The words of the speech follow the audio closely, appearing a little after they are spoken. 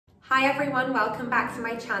Hi everyone, welcome back to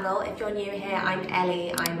my channel. If you're new here, I'm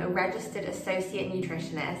Ellie. I'm a registered associate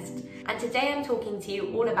nutritionist. And today I'm talking to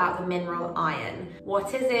you all about the mineral iron.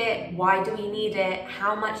 What is it? Why do we need it?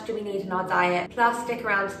 How much do we need in our diet? Plus stick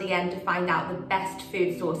around to the end to find out the best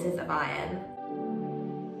food sources of iron.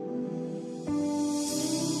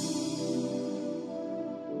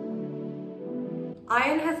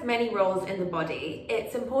 Iron has many roles in the body.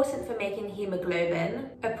 It's important for making haemoglobin,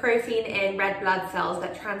 a protein in red blood cells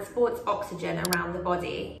that transports oxygen around the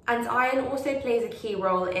body. And iron also plays a key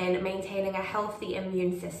role in maintaining a healthy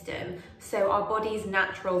immune system, so our body's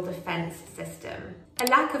natural defense system. A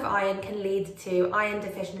lack of iron can lead to iron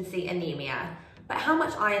deficiency anemia. But how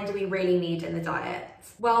much iron do we really need in the diet?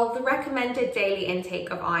 Well, the recommended daily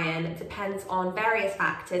intake of iron depends on various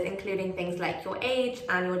factors, including things like your age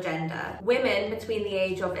and your gender. Women between the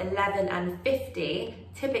age of 11 and 50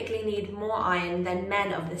 typically need more iron than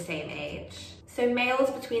men of the same age. So males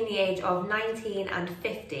between the age of 19 and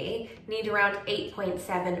 50 need around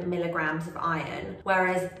 8.7 milligrams of iron,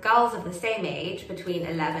 whereas girls of the same age between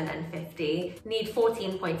 11 and 50 need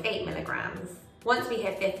 14.8 milligrams. Once we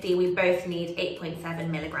hit 50, we both need 8.7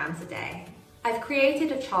 milligrams a day. I've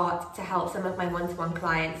created a chart to help some of my one-to-one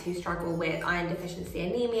clients who struggle with iron deficiency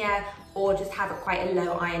anemia or just have quite a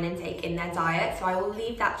low iron intake in their diet. So I will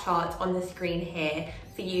leave that chart on the screen here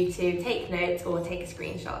for you to take notes or take a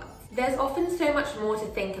screenshot. There's often so much more to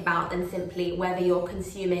think about than simply whether you're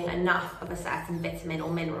consuming enough of a certain vitamin or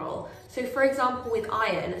mineral. So for example, with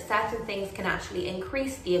iron, certain things can actually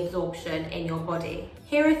increase the absorption in your body.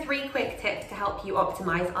 Here are 3 quick tips to help you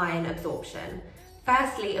optimize iron absorption.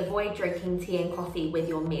 Firstly, avoid drinking tea and coffee with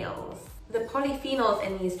your meals. The polyphenols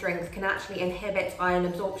in these drinks can actually inhibit iron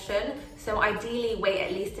absorption, so ideally wait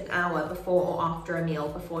at least an hour before or after a meal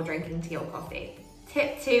before drinking tea or coffee.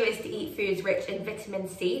 Tip 2 is to eat foods rich in vitamin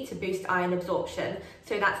C to boost iron absorption.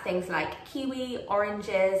 So that's things like kiwi,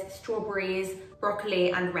 oranges, strawberries,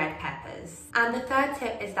 broccoli, and red peppers. And the third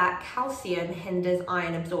tip is that calcium hinders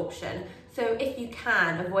iron absorption. So if you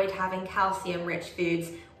can, avoid having calcium-rich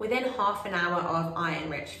foods within half an hour of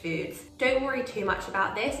iron-rich foods. Don't worry too much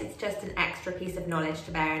about this, it's just an extra piece of knowledge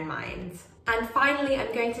to bear in mind. And finally,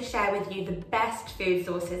 I'm going to share with you the best food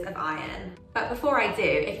sources of iron. But before I do,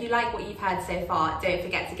 if you like what you've heard so far, don't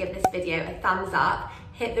forget to give this video a thumbs up,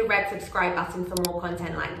 hit the red subscribe button for more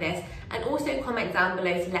content like this, and also comment down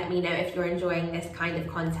below to let me know if you're enjoying this kind of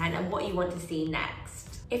content and what you want to see next.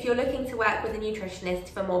 If you're looking to work with a nutritionist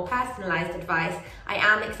for more personalised advice, I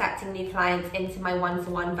am accepting new clients into my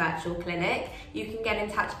one-to-one virtual clinic. You can get in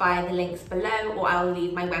touch via the links below, or I'll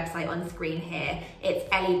leave my website on screen here. It's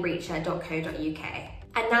elibrecher.co.uk.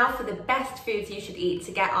 And now for the best foods you should eat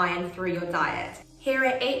to get iron through your diet. Here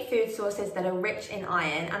are 8 food sources that are rich in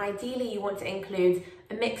iron, and ideally you want to include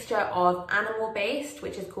a mixture of animal-based,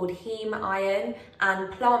 which is called heme iron, and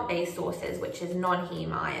plant-based sources, which is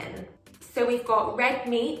non-heme iron. So we've got red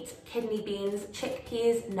meat, kidney beans,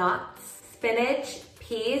 chickpeas, nuts, spinach,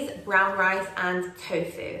 peas, brown rice, and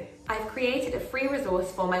tofu. I've created a free resource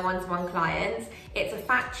for my one-to-one clients. It's a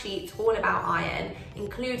fact sheet all about iron,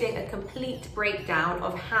 including a complete breakdown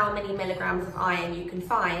of how many milligrams of iron you can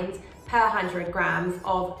find per 100 grams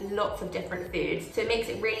of lots of different foods. So it makes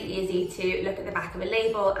it really easy to look at the back of a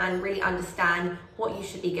label and really understand what you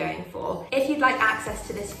should be going for. If you'd like access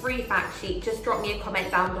to this free fact sheet, just drop me a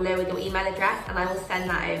comment down below with your email address and I will send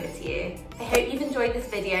that over to you. I hope you've enjoyed this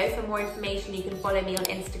video. For more information, you can follow me on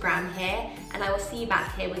Instagram here, and I will see you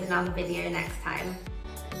back here with another video next time.